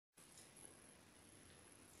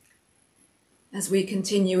As we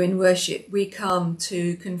continue in worship, we come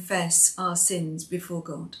to confess our sins before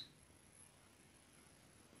God.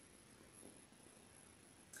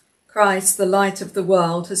 Christ, the light of the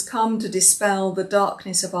world, has come to dispel the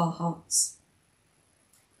darkness of our hearts.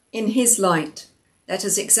 In his light, let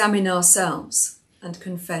us examine ourselves and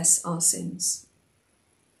confess our sins.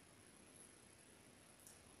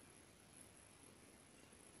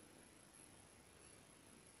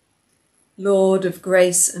 Lord of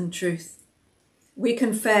grace and truth, we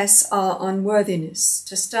confess our unworthiness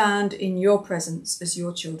to stand in your presence as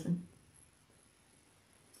your children.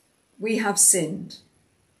 We have sinned.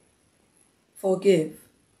 Forgive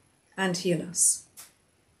and heal us.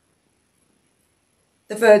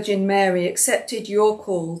 The Virgin Mary accepted your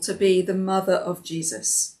call to be the mother of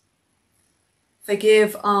Jesus.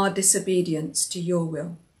 Forgive our disobedience to your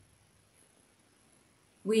will.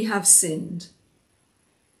 We have sinned.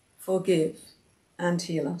 Forgive and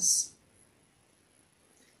heal us.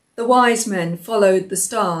 The wise men followed the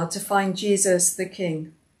star to find Jesus the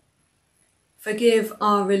King. Forgive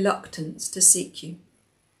our reluctance to seek you.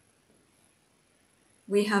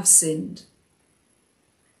 We have sinned.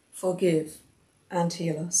 Forgive and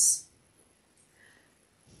heal us.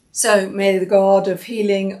 So may the God of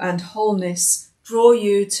healing and wholeness draw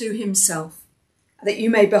you to himself, that you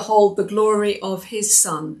may behold the glory of his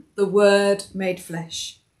Son, the Word made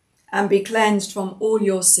flesh, and be cleansed from all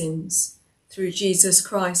your sins through Jesus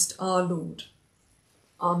Christ our Lord.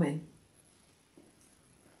 Amen.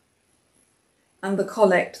 And the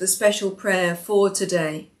collect, the special prayer for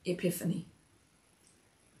today, Epiphany.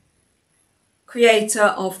 Creator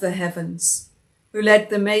of the heavens, who led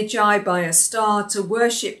the Magi by a star to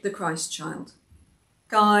worship the Christ child,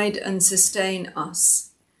 guide and sustain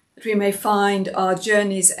us, that we may find our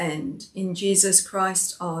journey's end in Jesus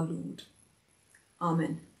Christ our Lord.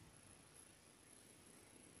 Amen.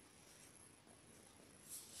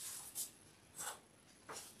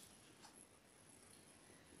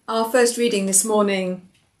 Our first reading this morning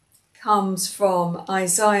comes from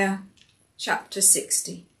Isaiah chapter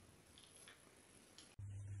 60.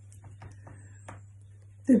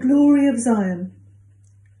 The glory of Zion.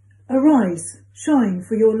 Arise, shine,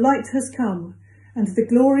 for your light has come, and the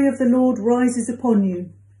glory of the Lord rises upon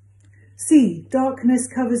you. See, darkness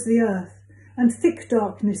covers the earth, and thick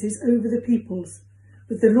darkness is over the peoples.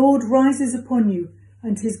 But the Lord rises upon you,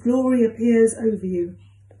 and his glory appears over you.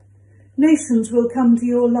 Nations will come to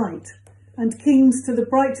your light, and kings to the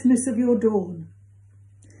brightness of your dawn.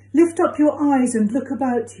 Lift up your eyes and look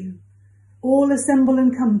about you. All assemble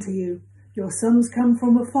and come to you. Your sons come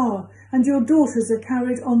from afar, and your daughters are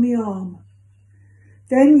carried on the arm.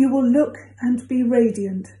 Then you will look and be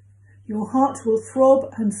radiant. Your heart will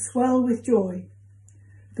throb and swell with joy.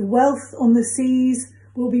 The wealth on the seas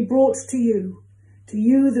will be brought to you. To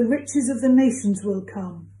you the riches of the nations will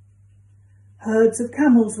come. Herds of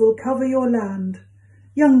camels will cover your land,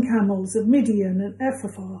 young camels of Midian and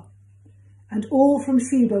Ephrathah. And all from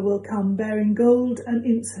Sheba will come bearing gold and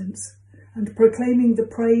incense, and proclaiming the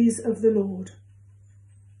praise of the Lord.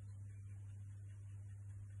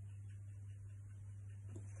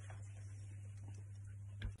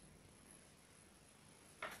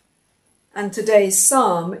 And today's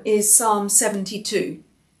psalm is Psalm 72,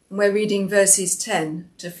 and we're reading verses 10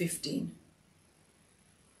 to 15.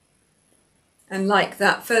 And like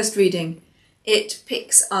that first reading, it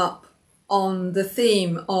picks up on the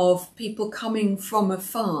theme of people coming from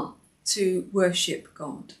afar to worship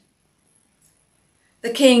God. The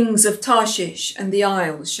kings of Tarshish and the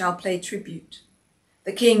isles shall pay tribute.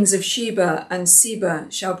 The kings of Sheba and Seba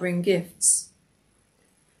shall bring gifts.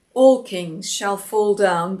 All kings shall fall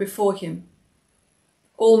down before him.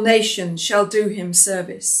 All nations shall do him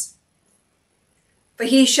service. For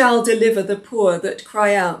he shall deliver the poor that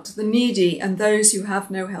cry out, the needy and those who have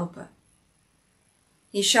no helper.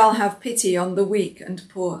 He shall have pity on the weak and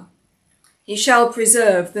poor. He shall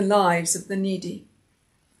preserve the lives of the needy.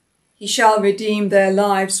 He shall redeem their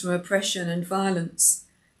lives from oppression and violence,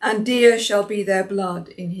 and dear shall be their blood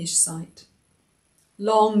in his sight.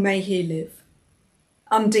 Long may he live.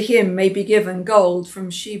 Unto him may be given gold from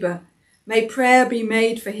Sheba. May prayer be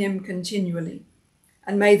made for him continually,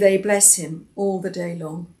 and may they bless him all the day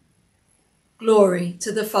long. Glory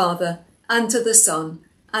to the Father, and to the Son,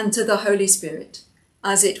 and to the Holy Spirit,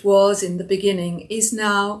 as it was in the beginning, is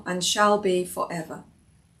now, and shall be forever.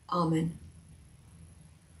 Amen.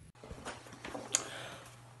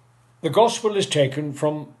 The Gospel is taken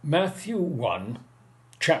from Matthew 1,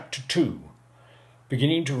 chapter 2,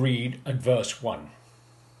 beginning to read at verse 1.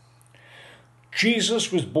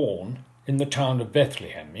 Jesus was born in the town of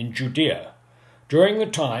Bethlehem in Judea, during the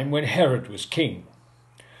time when Herod was king.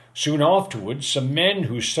 Soon afterwards, some men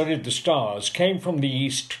who studied the stars came from the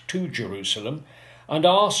east to Jerusalem and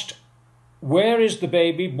asked, "Where is the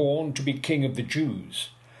baby born to be King of the Jews?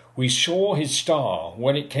 We saw his star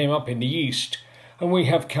when it came up in the east, and we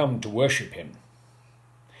have come to worship him."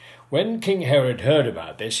 When King Herod heard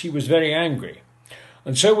about this, he was very angry,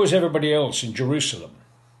 and so was everybody else in Jerusalem.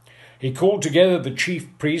 He called together the chief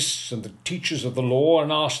priests and the teachers of the law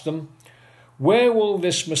and asked them, "Where will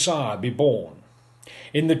this Messiah be born?"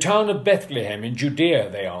 "In the town of Bethlehem in Judea,"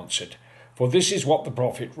 they answered, "for this is what the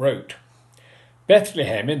prophet wrote.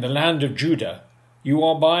 Bethlehem in the land of Judah, you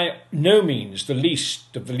are by no means the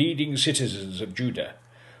least of the leading citizens of Judah,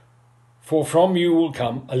 for from you will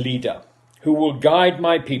come a leader who will guide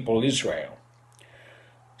my people Israel."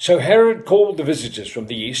 So Herod called the visitors from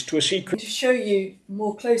the east to a secret. To show you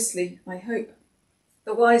more closely, I hope,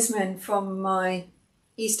 the wise men from my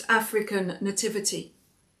East African nativity.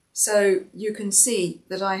 So you can see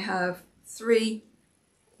that I have 3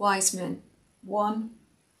 wise men. 1,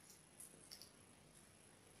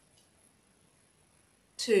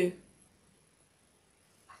 2,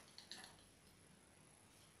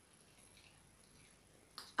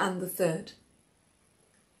 and the 3rd.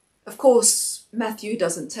 Of course, Matthew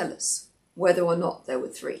doesn't tell us whether or not there were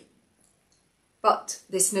 3. But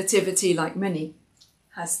this nativity, like many,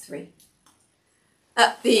 has 3.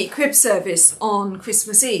 At the crib service on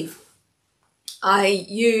Christmas Eve, I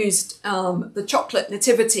used the chocolate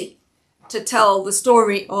nativity to tell the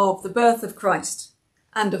story of the birth of Christ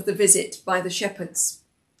and of the visit by the shepherds.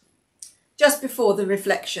 Just before the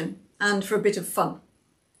reflection, and for a bit of fun,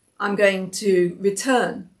 I'm going to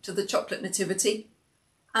return to the chocolate nativity,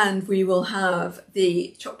 and we will have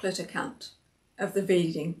the chocolate account of the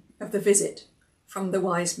visit from the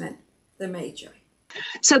wise men, the Magi.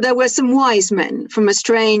 So there were some wise men from a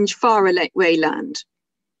strange faraway land.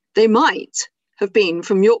 They might have been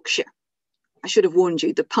from Yorkshire. I should have warned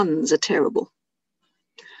you, the puns are terrible.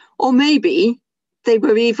 Or maybe they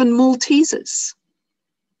were even Maltesers.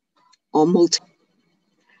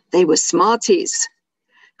 They were smarties,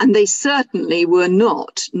 and they certainly were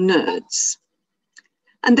not nerds.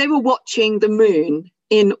 And they were watching the moon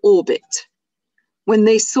in orbit when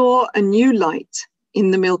they saw a new light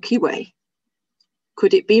in the Milky Way.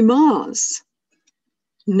 Could it be Mars?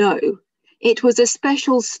 No, it was a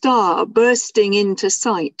special star bursting into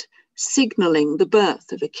sight, signalling the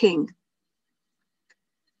birth of a king.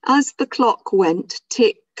 As the clock went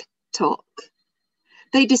tick-tock,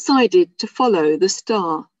 they decided to follow the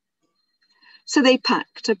star. So they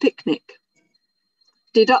packed a picnic,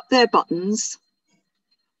 did up their buttons,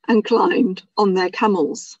 and climbed on their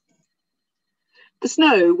camels. The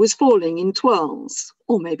snow was falling in twirls,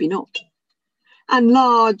 or maybe not, and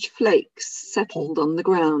large flakes settled on the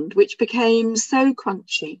ground, which became so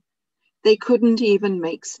crunchy they couldn't even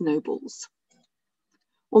make snowballs.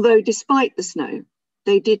 Although despite the snow,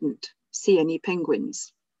 they didn't see any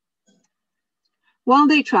penguins. While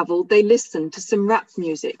they travelled, they listened to some rap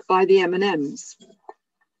music by the M&Ms.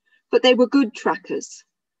 But they were good trackers,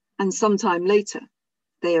 and sometime later,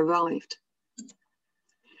 they arrived.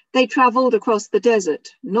 They travelled across the desert,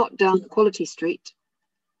 not down Quality Street.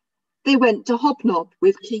 They went to hobnob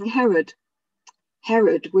with King Herod.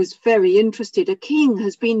 Herod was very interested. A king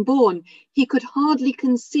has been born. He could hardly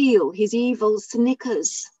conceal his evil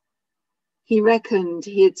snickers. He reckoned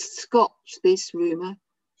he had scotched this rumour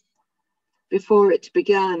before it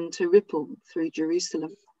began to ripple through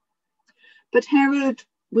Jerusalem. But Herod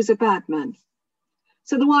was a bad man.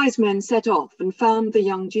 So the wise men set off and found the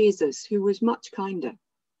young Jesus, who was much kinder.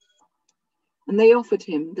 And they offered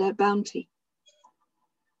him their bounty.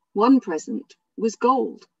 One present was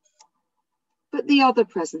gold, but the other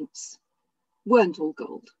presents weren't all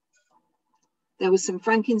gold. There was some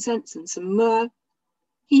frankincense and some myrrh.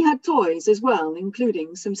 He had toys as well,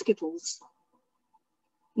 including some skittles.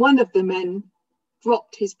 One of the men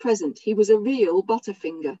dropped his present. He was a real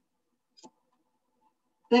Butterfinger.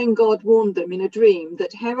 Then God warned them in a dream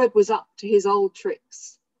that Herod was up to his old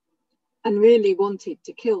tricks and really wanted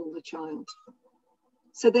to kill the child.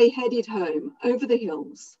 So they headed home over the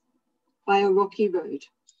hills by a rocky road,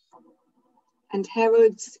 and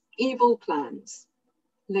Herod's evil plans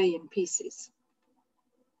lay in pieces.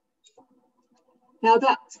 Now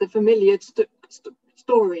that's the familiar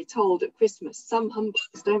story told at Christmas. Some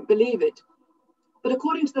humbugs don't believe it. But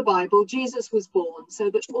according to the Bible, Jesus was born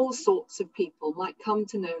so that all sorts of people might come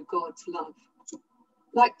to know God's love.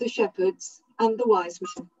 Like the shepherds and the wise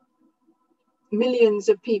men, millions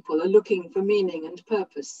of people are looking for meaning and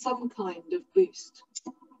purpose, some kind of boost,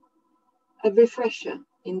 a refresher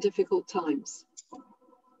in difficult times.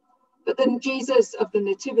 But then Jesus of the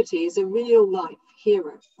Nativity is a real life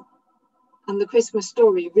hero. And the Christmas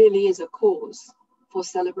story really is a cause for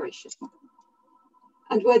celebration.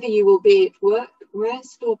 And whether you will be at work,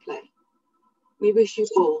 rest or play, we wish you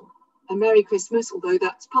all a Merry Christmas, although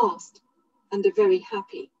that's past, and a very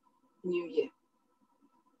happy New Year.